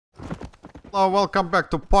Hello, welcome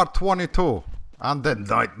back to part 22. Undead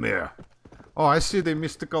Nightmare. Oh, I see the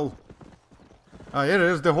mythical... here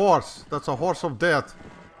is the horse. That's a horse of death.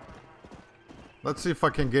 Let's see if I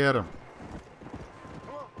can get him.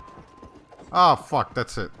 Ah, fuck,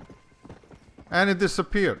 that's it. And it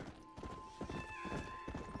disappeared.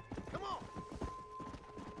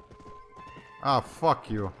 Ah,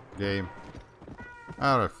 fuck you, game.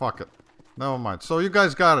 Alright, fuck it. Never mind. So you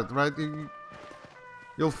guys got it, right?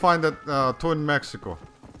 You'll find that too in Mexico.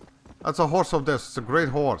 That's a horse of death. It's a great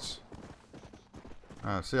horse.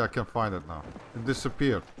 See, I can find it now. It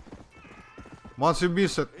disappeared. Once you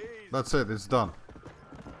miss it, that's it. It's done.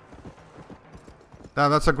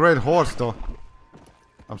 Damn, that's a great horse, though.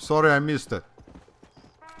 I'm sorry I missed it.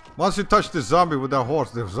 Once you touch the zombie with that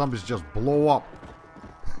horse, the zombies just blow up.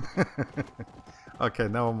 Okay,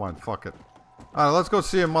 never mind. Fuck it. Alright, let's go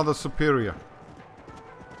see a Mother Superior.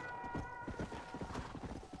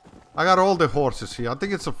 I got all the horses here. I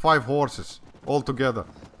think it's 5 horses all together.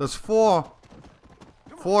 There's 4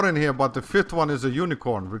 in here, but the 5th one is a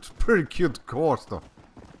unicorn, which is pretty cute horse, though.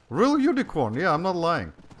 Real unicorn, yeah, I'm not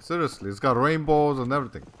lying. Seriously, it's got rainbows and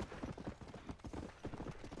everything.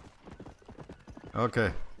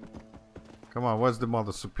 Okay. Come on, where's the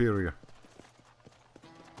Mother Superior?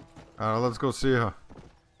 Alright, let's go see her.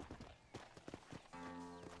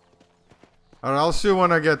 Alright, I'll see you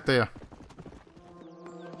when I get there.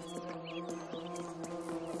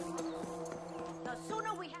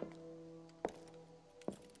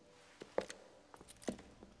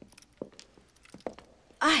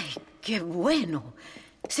 Ay, qué bueno.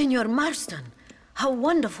 Senor Marston, how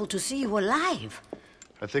wonderful to see you alive.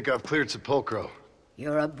 I think I've cleared Sepulcro.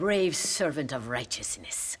 You're a brave servant of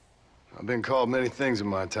righteousness. I've been called many things in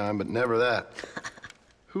my time, but never that.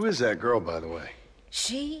 Who is that girl, by the way?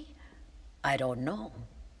 She? I don't know.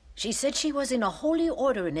 She said she was in a holy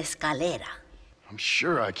order in Escalera. I'm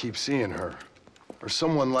sure I keep seeing her. Or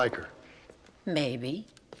someone like her. Maybe.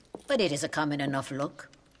 But it is a common enough look.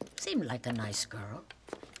 Seemed like a nice girl.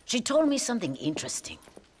 She told me something interesting.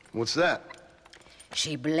 What's that?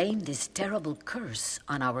 She blamed this terrible curse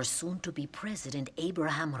on our soon-to-be president,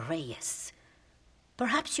 Abraham Reyes.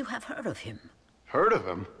 Perhaps you have heard of him. Heard of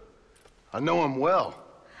him? I know him well.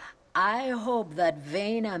 I hope that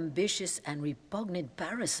vain, ambitious, and repugnant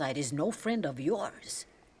parasite is no friend of yours.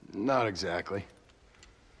 Not exactly.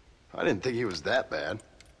 I didn't think he was that bad.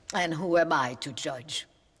 And who am I to judge?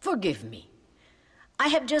 Forgive me. I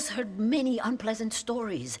have just heard many unpleasant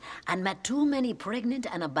stories and met too many pregnant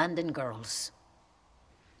and abandoned girls.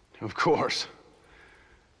 Of course.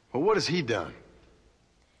 Well, what has he done?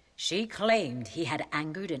 She claimed he had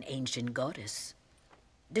angered an ancient goddess,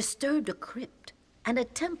 disturbed a crypt and a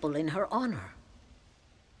temple in her honor.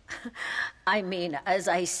 I mean, as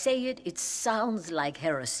I say it, it sounds like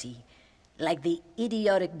heresy, like the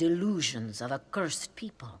idiotic delusions of a cursed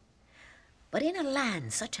people. But in a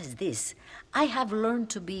land such as this, I have learned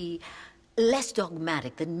to be less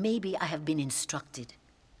dogmatic than maybe I have been instructed.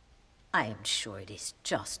 I am sure it is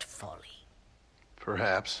just folly.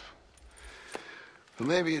 Perhaps. But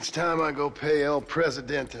maybe it's time I go pay El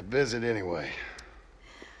Presidente a visit anyway.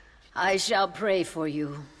 I shall pray for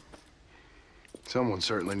you. Someone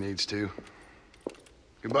certainly needs to.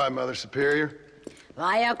 Goodbye, Mother Superior.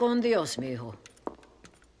 Vaya con Dios, mijo.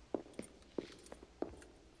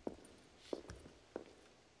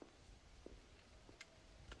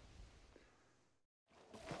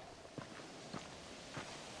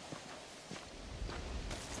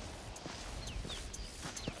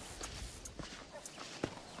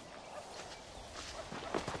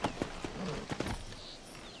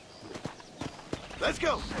 Let's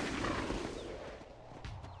go!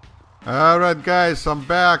 Alright guys, I'm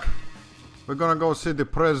back. We're gonna go see the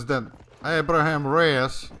president, Abraham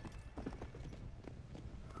Reyes.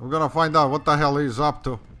 We're gonna find out what the hell he's up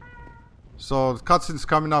to. So, cutscene's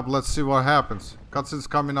coming up. Let's see what happens. Cutscene's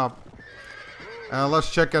coming up. And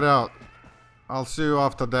let's check it out. I'll see you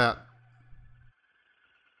after that.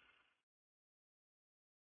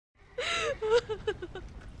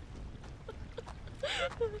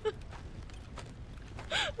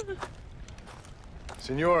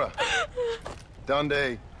 Senora,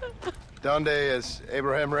 ¿Dónde es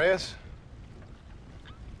Abraham Reyes?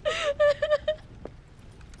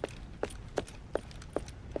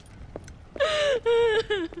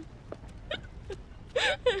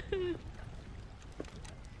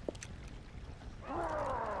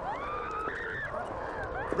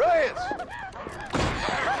 Reyes!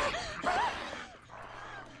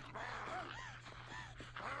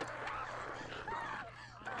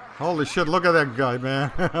 Holy shit, look at that guy,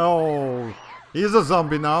 man. Oh, he's a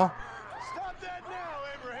zombie now. Stop that now,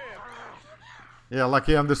 Abraham! Yeah, like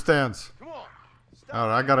he understands. Come on.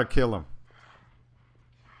 Alright, I gotta kill him.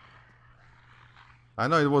 I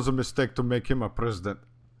know it was a mistake to make him a president.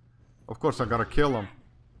 Of course I gotta kill him.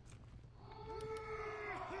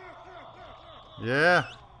 Yeah.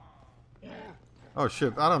 Oh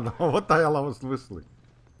shit, I don't know what the hell I was whistling.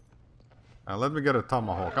 Let me get a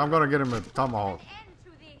tomahawk. I'm gonna get him a tomahawk.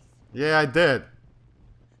 Yeah, I did.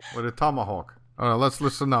 With a tomahawk. Alright, let's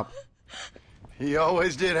listen up. He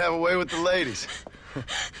always did have a way with the ladies.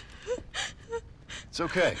 It's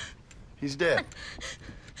okay. He's dead.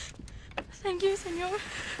 Thank you, senor.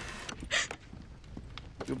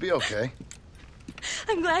 You'll be okay.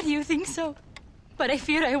 I'm glad you think so. But I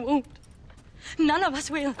fear I won't. None of us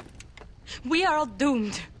will. We are all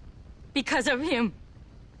doomed. Because of him.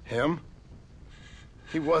 Him?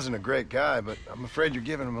 He wasn't a great guy, but I'm afraid you're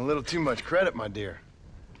giving him a little too much credit, my dear.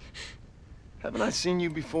 Haven't I seen you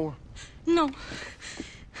before? No.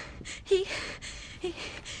 He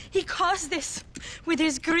caused this with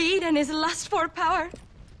his greed and his lust for power.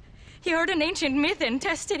 He heard an ancient myth and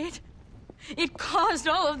tested it. It caused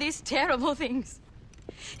all of these terrible things.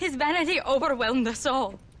 His vanity overwhelmed us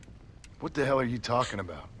all. What the hell are you talking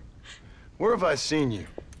about? Where have I seen you?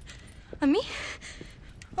 Me?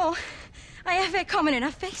 Oh, I have a common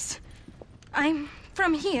enough face. I'm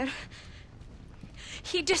from here.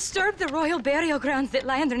 He disturbed the royal burial grounds that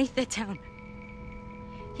lie underneath the town.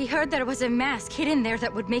 He heard there was a mask hidden there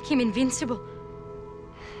that would make him invincible.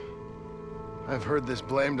 I've heard this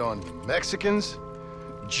blamed on Mexicans,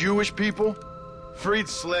 Jewish people, freed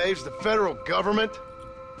slaves, the federal government,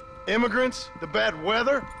 immigrants, the bad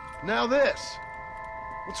weather, now this.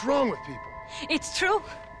 What's wrong with people? It's true.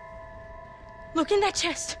 Look in that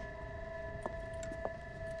chest.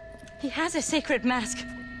 He has a sacred mask.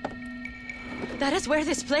 That is where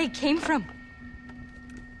this plague came from.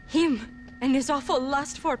 Him and his awful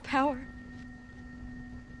lust for power.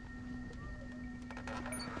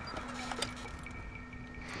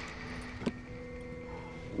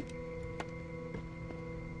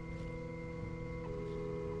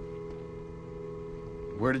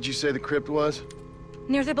 Where did you say the crypt was?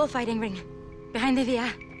 Near the bullfighting ring. Behind the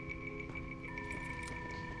villa.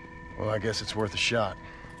 Well, I guess it's worth a shot.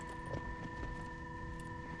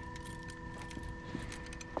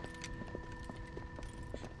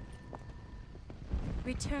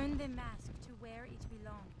 Return the mask to where it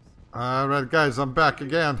belongs. Alright guys, I'm back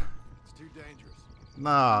again. It's too dangerous.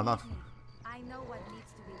 Nah, not... I know what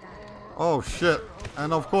needs to be done. Oh shit.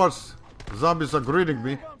 And of course, zombies are greeting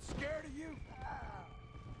me. I'm scared of you.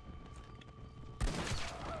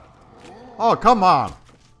 Oh, come on.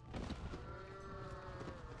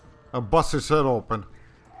 A bust his head open.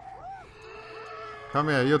 Come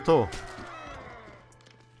here, you too.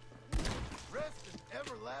 Rest in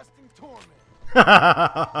everlasting torment.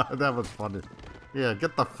 That was funny. Yeah,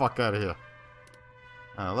 get the fuck out of here.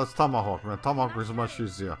 Let's tomahawk, man. Tomahawk is much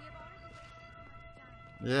easier.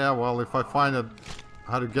 Yeah, well, if I find it,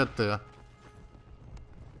 how to get there.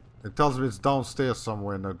 It tells me it's downstairs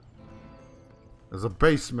somewhere. In there's a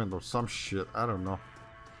basement or some shit. I don't know.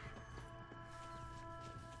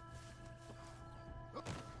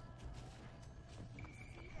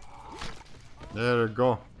 There you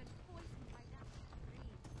go.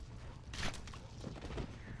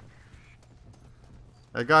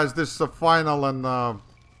 Hey guys, this is the final and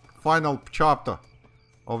final chapter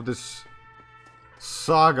of this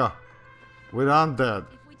saga with Undead.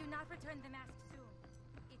 If we do not return the mask soon,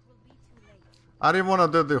 it will be too late. I didn't want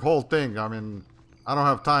to do the whole thing. I mean, I don't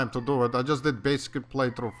have time to do it. I just did basic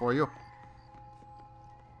playthrough for you.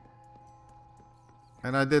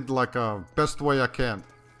 And I did like a best way I can.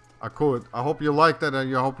 I could. I hope you liked it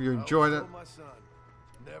and I hope you enjoyed it. My son,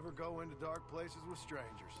 never go into dark places with strangers.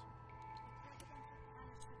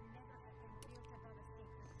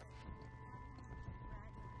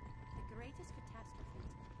 The greatest catastrophes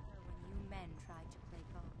occur when you men try to play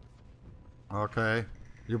God. Okay.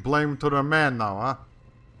 You blame to the man now, huh?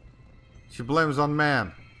 She blames on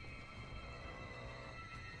man.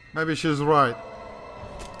 Maybe she's right.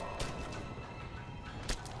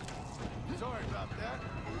 Sorry about that.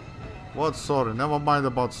 What sorry? Never mind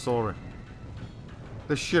about sorry.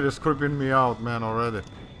 This shit is creeping me out, man, already.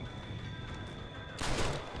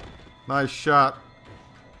 Nice shot.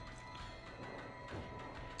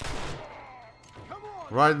 Come on.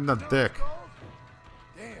 Right in the dick.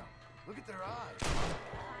 Damn, look at their eyes.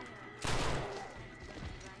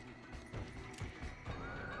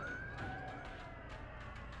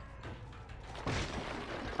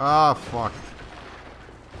 Ah, fuck.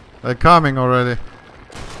 They're coming already.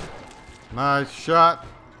 Nice shot.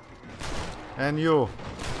 And you.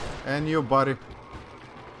 And you, buddy.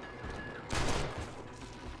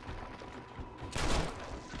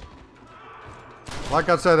 Like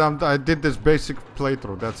I said, I did this basic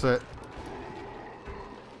playthrough. That's it.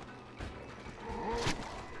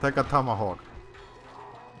 Take a tomahawk.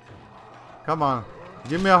 Come on.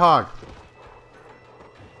 Give me a hug.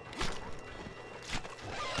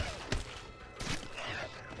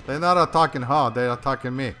 They're not attacking her. They're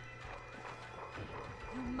attacking me.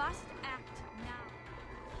 You must act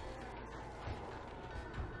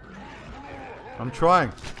now. I'm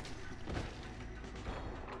trying.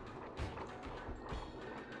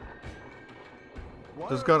 Why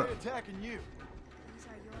Just are gotta- they attacking you? These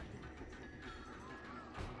are your demons.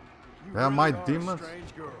 You They're my really are a demons?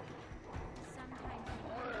 strange girl. Sometimes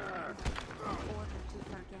in order to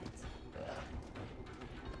forget.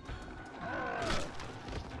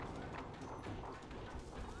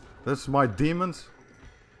 This is my demons?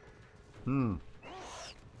 Many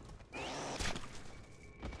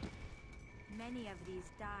of these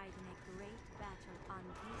died in a great battle on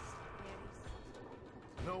these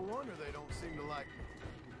prairies. No wonder they don't seem to like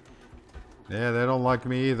me. Yeah, they don't like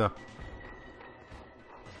me either.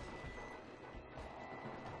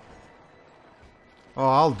 Oh,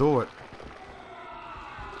 I'll do it.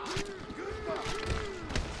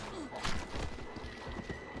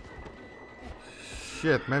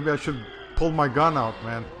 Shit, maybe I should pull my gun out,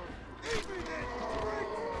 man.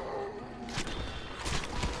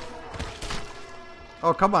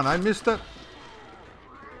 Oh, come on, I missed it.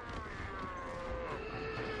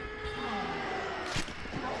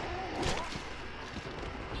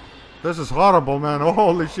 This is horrible, man.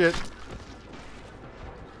 Holy shit.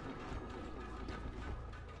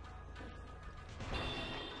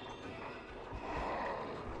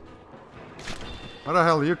 Where the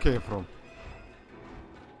hell you came from?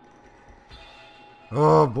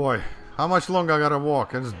 Oh boy. How much longer I gotta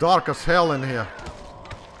walk? It's dark as hell in here.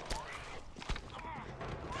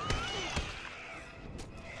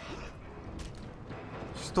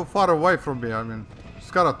 It's too far away from me. I mean,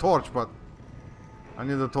 it's got a torch, but I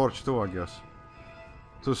need a torch too, I guess.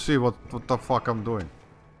 To see what the fuck I'm doing.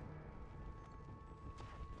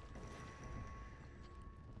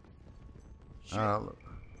 Smells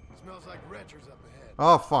like retchers up ahead.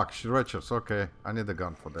 Oh fuck, wretches. Okay, I need a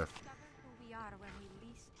gun for that. Discover who we are when we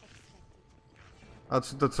least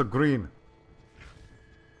expect it. That's a green.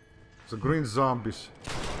 It's a green zombies.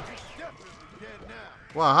 Definitely dead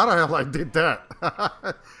now. Wow, how the hell I did that?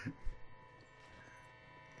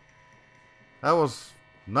 That was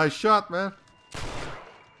nice shot, man.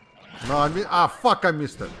 No, I mean, fuck, I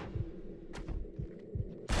missed it.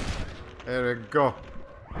 There we go.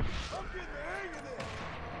 I'm getting the hang of this.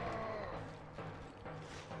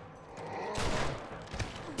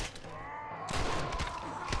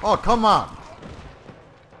 Oh, come on.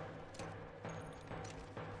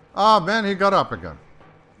 Oh, man, he got up again.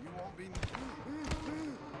 You won't be.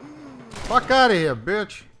 Fuck out of here,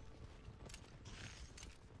 bitch.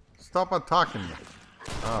 Stop attacking me.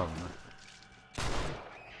 Oh, man.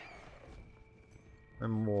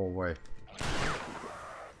 And more away.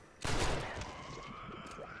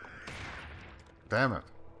 Damn it.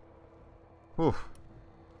 Oof.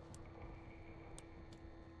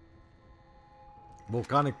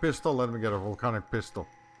 Volcanic pistol? Let me get a volcanic pistol.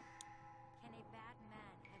 Can a bad man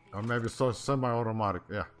have Or maybe so semi-automatic,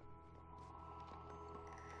 yeah.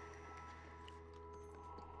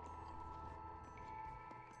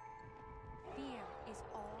 fear is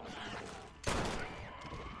all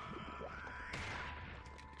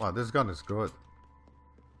Wow, this gun is good.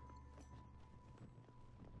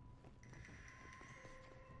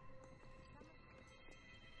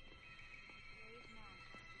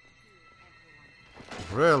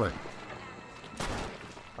 Really?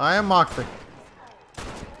 I am acting.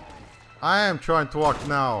 I am trying to walk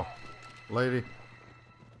now, lady.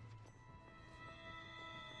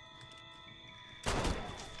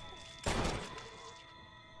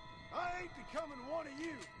 I ain't becoming one of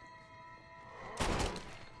you.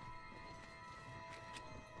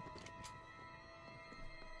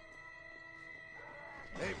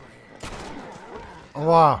 Abraham,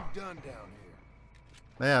 Wow. what you done down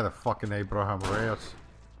here? Yeah, the fucking Abraham Reyes.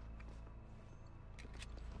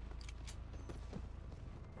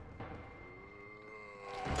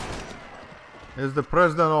 He's the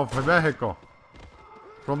president of Mexico.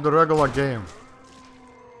 From the regular game.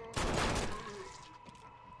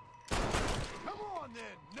 Come on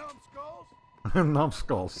then, numbskulls.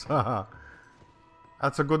 Numbskulls.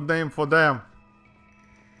 That's a good name for them.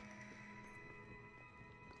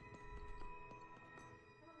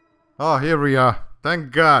 Oh, here we are.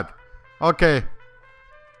 Thank God. Okay.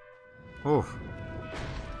 Oof.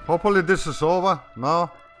 Hopefully this is over. No?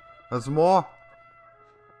 There's more?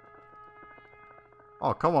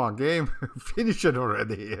 Oh, come on, game. Finish it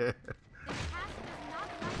already.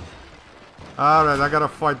 Alright, I gotta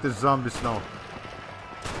fight these zombies now.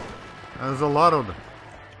 There's a lot of them.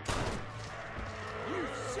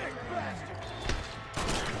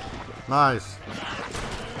 Nice.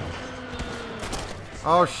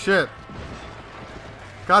 Oh shit.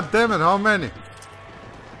 God damn it, how many?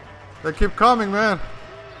 They keep coming, man.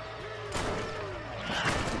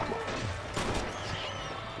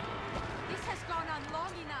 This has gone on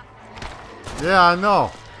long enough. Yeah, I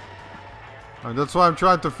know. And that's why I'm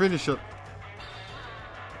trying to finish it.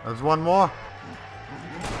 There's one more.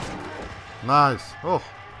 Nice. Oh.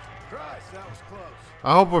 Christ, that was close.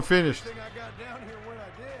 I hope we're finished. Thing I got down here when I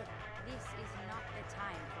did. This is not the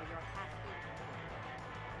time for your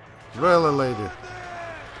half-eaten. Really, lady?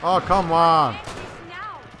 Oh, come on. End this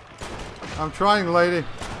now. I'm trying, lady.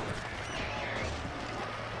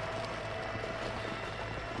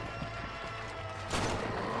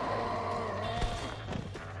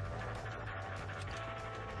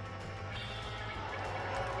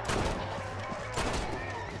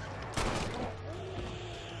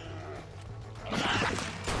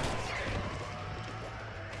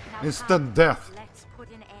 Instant death. Let's put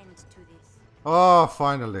an end to this. Oh,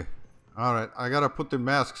 finally. Alright, I gotta put the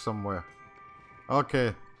mask somewhere.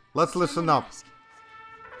 Okay, let's listen up.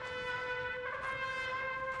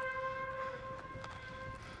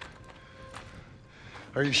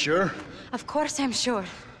 Are you sure? Of course I'm sure.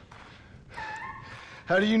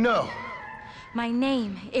 How do you know? My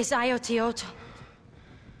name is Ayotioto.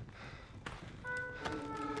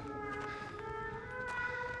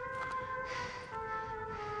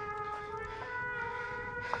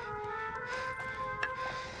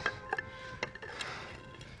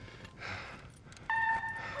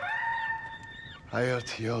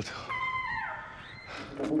 Ayotioto.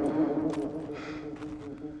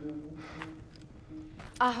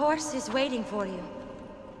 A horse is waiting for you.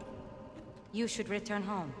 You should return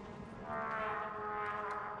home.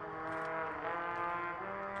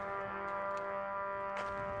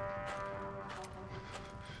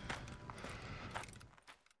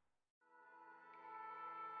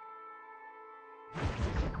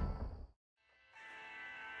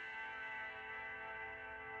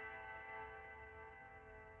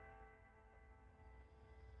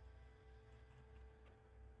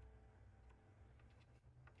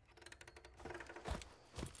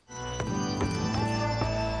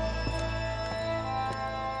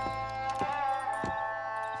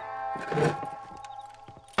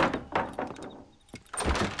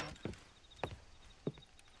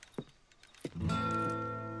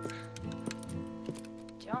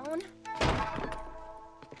 Joan?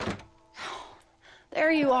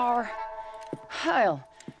 There you are. Hell,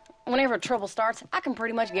 whenever trouble starts, I can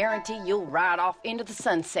pretty much guarantee you'll ride off into the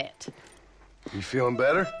sunset. You feeling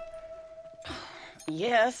better?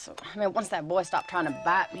 Yes. I mean, once that boy stopped trying to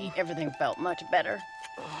bite me, everything felt much better.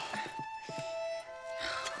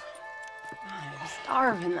 I'm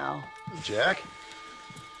starving, though. Jack?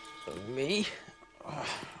 Me?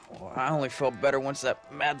 Well, I only felt better once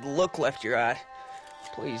that mad look left your eye.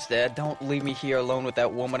 Please, Dad, don't leave me here alone with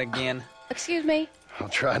that woman again. Excuse me? I'll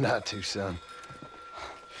try not to, son.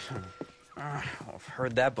 I've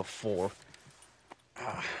heard that before.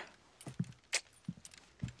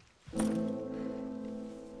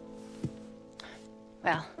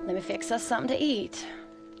 Well, let me fix us something to eat.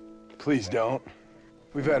 Please don't.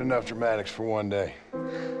 We've had enough dramatics for one day.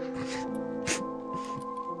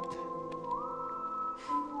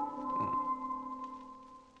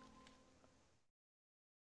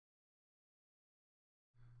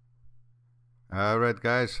 Alright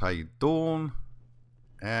guys, how you doing?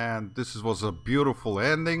 And this was a beautiful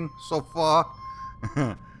ending so far.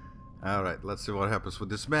 Alright, let's see what happens with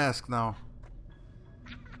this mask now.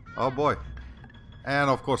 Oh boy. And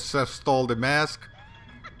of course Seth stole the mask.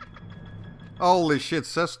 Holy shit,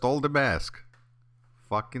 Seth stole the mask.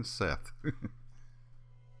 Fucking Seth. And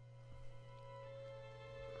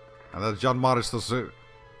that's John Morrison's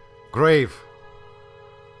grave.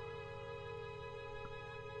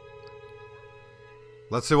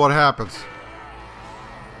 Let's see what happens.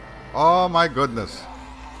 Oh my goodness.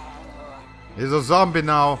 He's a zombie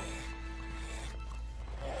now.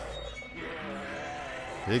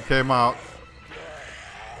 He came out.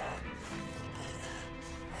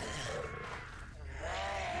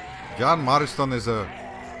 John Morrison is a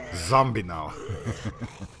zombie now.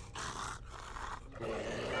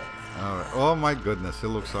 Alright. Oh my goodness, he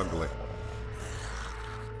looks ugly.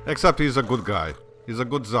 Except he's a good guy. He's a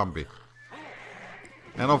good zombie.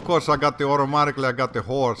 And of course I got the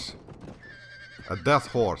horse. A death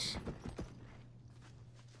horse.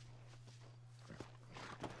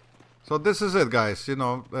 So this is it, guys. You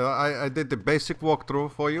know, I did the basic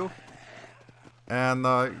walkthrough for you. And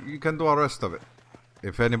you can do the rest of it.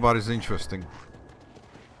 If anybody's interested.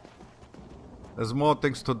 There's more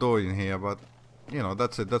things to do in here, but... You know,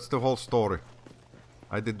 that's it. That's the whole story.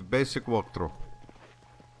 I did the basic walkthrough.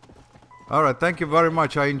 Alright, thank you very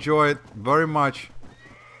much. I enjoy it very much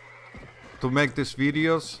to make these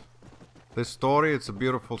videos. This story, it's a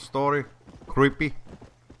beautiful story. Creepy.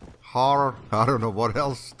 Horror. I don't know what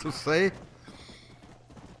else to say.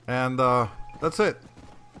 And that's it.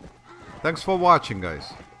 Thanks for watching,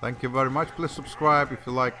 guys. Thank you very much. Please subscribe if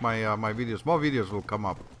you like my my videos. More videos will come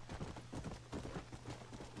up.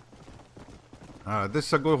 This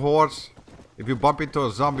is a good horse. If you bump into a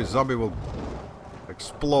zombie, zombie will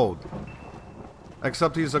explode.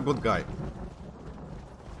 Except he's a good guy.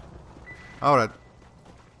 Alright.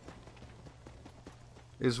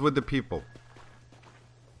 He's with the people.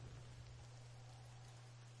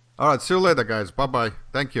 Alright, see you later, guys. Bye-bye.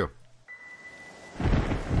 Thank you.